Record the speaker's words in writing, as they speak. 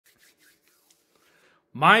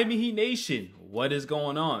Miami Heat Nation, what is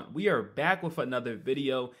going on? We are back with another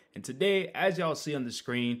video, and today, as y'all see on the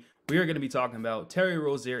screen, we are going to be talking about Terry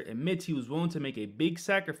Rozier admits he was willing to make a big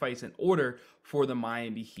sacrifice in order for the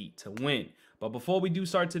Miami Heat to win. But before we do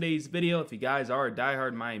start today's video, if you guys are a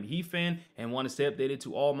diehard Miami Heat fan and want to stay updated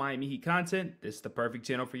to all Miami Heat content, this is the perfect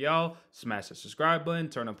channel for y'all. Smash the subscribe button,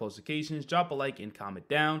 turn on post notifications, drop a like, and comment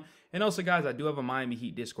down. And also, guys, I do have a Miami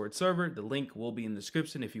Heat Discord server. The link will be in the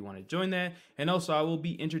description if you want to join that. And also, I will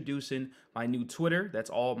be introducing my new Twitter.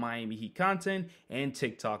 That's all Miami Heat content, and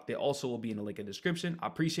TikTok. They also will be in the link in the description. I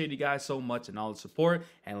appreciate you guys so much and all the support,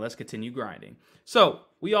 and let's continue grinding. So,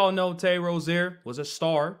 we all know Terry Rozier was a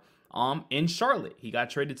star in Charlotte. He got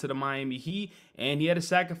traded to the Miami Heat, and he had to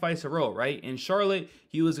sacrifice a role, right? In Charlotte,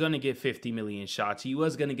 he was going to get 50 million shots. He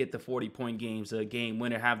was going to get the 40-point games, a game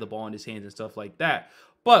winner, have the ball in his hands and stuff like that.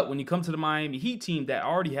 But when you come to the Miami Heat team that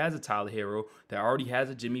already has a Tyler Hero, that already has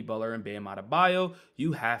a Jimmy Butler and Bam Adebayo,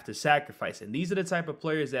 you have to sacrifice. And these are the type of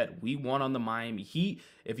players that we want on the Miami Heat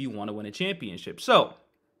if you want to win a championship. So,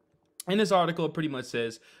 in this article, it pretty much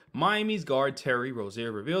says, Miami's guard Terry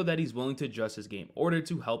Rozier revealed that he's willing to adjust his game in order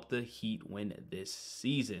to help the Heat win this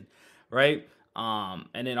season, right? And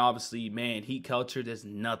then obviously, man, Heat culture, there's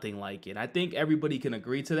nothing like it. I think everybody can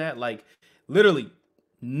agree to that. Like, literally,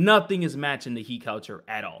 nothing is matching the Heat culture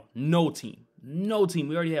at all. No team. No team.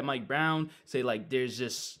 We already had Mike Brown say, like, there's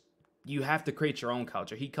just, you have to create your own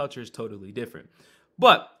culture. Heat culture is totally different.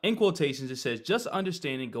 But, in quotations, it says, just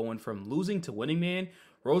understanding going from losing to winning, man.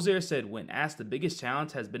 Rozier said, when asked, the biggest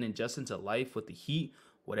challenge has been adjusting to life with the Heat.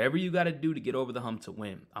 Whatever you got to do to get over the hump to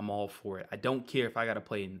win, I'm all for it. I don't care if I got to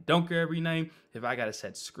play in dunker every night, if I got to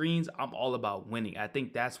set screens. I'm all about winning. I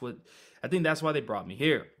think that's why they brought me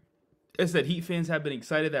here. It said Heat fans have been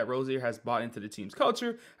excited that Rozier has bought into the team's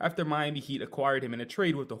culture after Miami Heat acquired him in a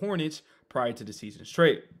trade with the Hornets prior to the season's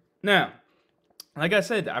trade. Now, like I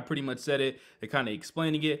said, I pretty much said it. They're kind of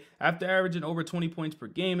explaining it. After averaging over 20 points per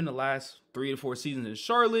game in the last 3 to 4 seasons in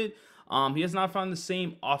Charlotte, he has not found the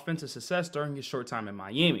same offensive success during his short time in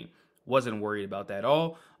Miami. Wasn't worried about that at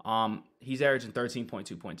all. He's averaging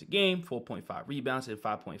 13.2 points a game, 4.5 rebounds, and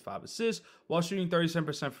 5.5 assists, while shooting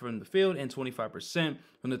 37% from the field and 25%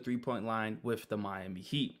 from the three-point line with the Miami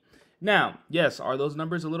Heat. Now, yes, are those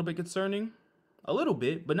numbers a little bit concerning? A little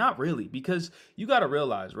bit, but not really, because you got to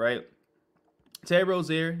realize, right? Terry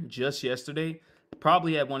Rozier, just yesterday,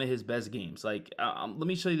 probably had one of his best games. Like, let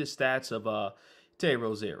me show you the stats of Terry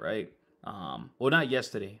Rozier, right? Well, not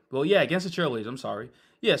yesterday. Well, yeah, against the Trailblazers, I'm sorry.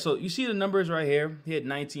 Yeah, so you see the numbers right here. He had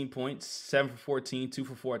 19 points, 7 for 14, 2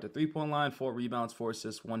 for 4 at the three-point line, 4 rebounds, 4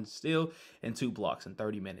 assists, 1 steal, and 2 blocks in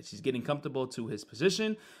 30 minutes. He's getting comfortable to his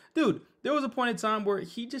position. Dude, there was a point in time where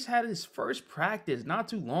he just had his first practice not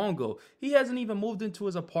too long ago. He hasn't even moved into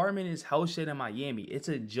his apartment, his house yet in Miami. It's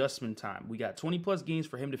adjustment time. We got 20-plus games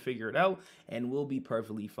for him to figure it out, and we'll be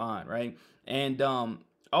perfectly fine, right? And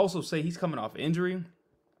also say he's coming off injury.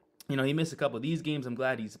 You know, he missed a couple of these games. I'm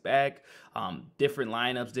glad he's back. Different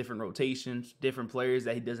lineups, different rotations, different players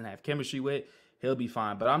that he doesn't have chemistry with. He'll be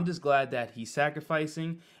fine. But I'm just glad that he's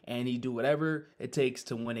sacrificing and he do whatever it takes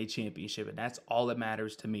to win a championship. And that's all that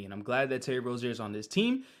matters to me. And I'm glad that Terry Rozier is on this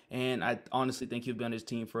team. And I honestly think he'll be on this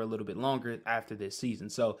team for a little bit longer after this season.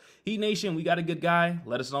 So, Heat Nation, we got a good guy.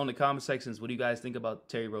 Let us know in the comment sections what do you guys think about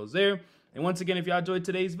Terry Rozier. And once again, if y'all enjoyed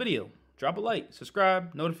today's video, drop a like,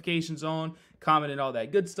 subscribe, notifications on, comment, and all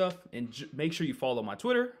that good stuff. And make sure you follow my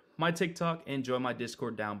Twitter, my TikTok, and join my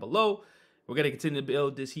Discord down below. We're going to continue to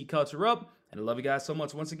build this Heat culture up. And I love you guys so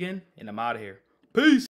much once again, and I'm out of here. Peace.